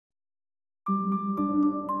Linda,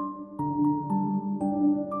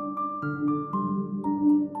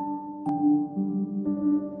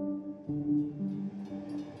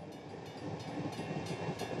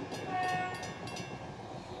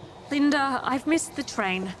 I've missed the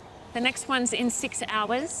train. The next one's in 6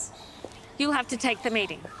 hours. You'll have to take the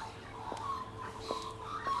meeting.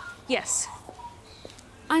 Yes.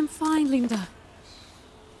 I'm fine, Linda.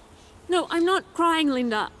 No, I'm not crying,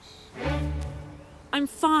 Linda. I'm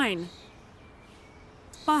fine.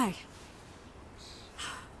 Bye.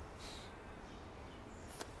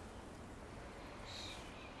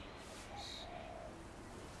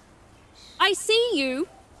 I see you.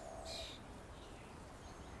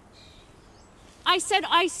 I said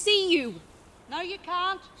I see you. No, you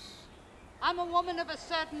can't. I'm a woman of a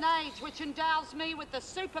certain age, which endows me with the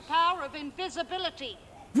superpower of invisibility.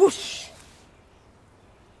 Whoosh!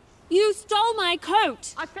 You stole my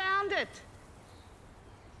coat. I found it.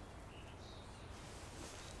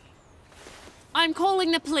 I'm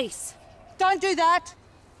calling the police. Don't do that.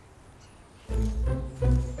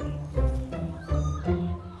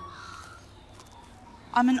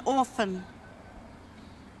 I'm an orphan.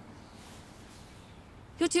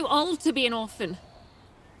 You're too old to be an orphan.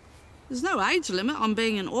 There's no age limit on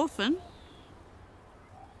being an orphan.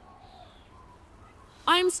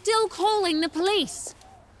 I'm still calling the police.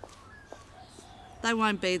 They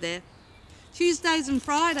won't be there. Tuesdays and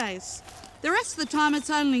Fridays. The rest of the time it's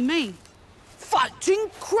only me. Fighting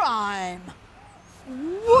crime.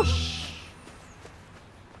 Whoosh!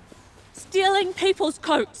 Stealing people's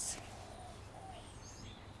coats.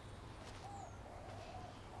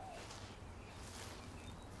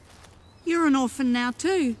 You're an orphan now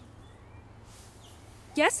too.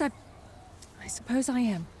 Yes, I suppose I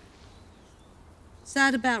am.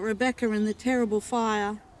 Sad about Rebecca and the terrible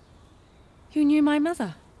fire. You knew my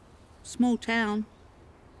mother? Small town.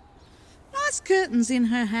 Nice curtains in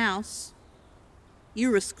her house.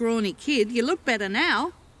 You're a scrawny kid. You look better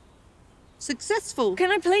now. Successful. Can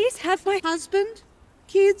I please have my... Husband?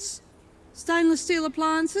 Kids? Stainless steel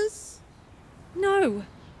appliances? No.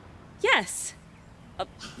 Yes.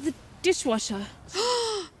 The dishwasher.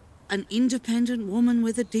 An independent woman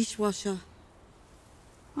with a dishwasher.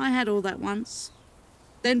 I had all that once.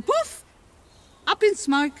 Then poof! Up in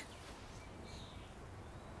smoke.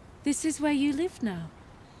 This is where you live now.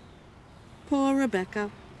 Poor Rebecca.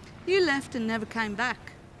 You left and never came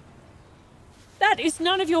back. That is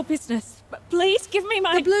none of your business. But please give me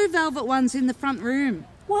my... The blue velvet one's in the front room.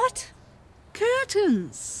 What?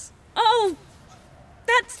 Curtains. Oh,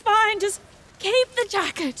 that's fine. Just keep the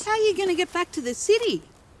jacket. How are you going to get back to the city?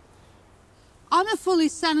 I'm a fully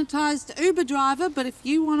sanitised Uber driver, but if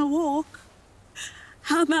you want to walk...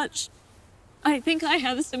 How much? I think I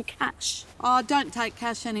have some cash. Oh, don't take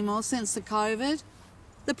cash anymore since the COVID.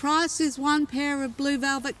 The price is one pair of blue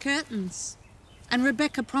velvet curtains. And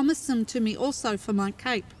Rebecca promised them to me also for my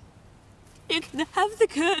cape. You can have the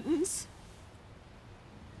curtains.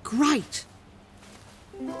 Great.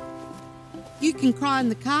 You can cry in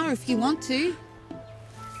the car if you want to.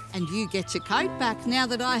 And you get your coat back now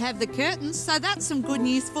that I have the curtains, so that's some good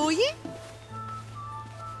news for you.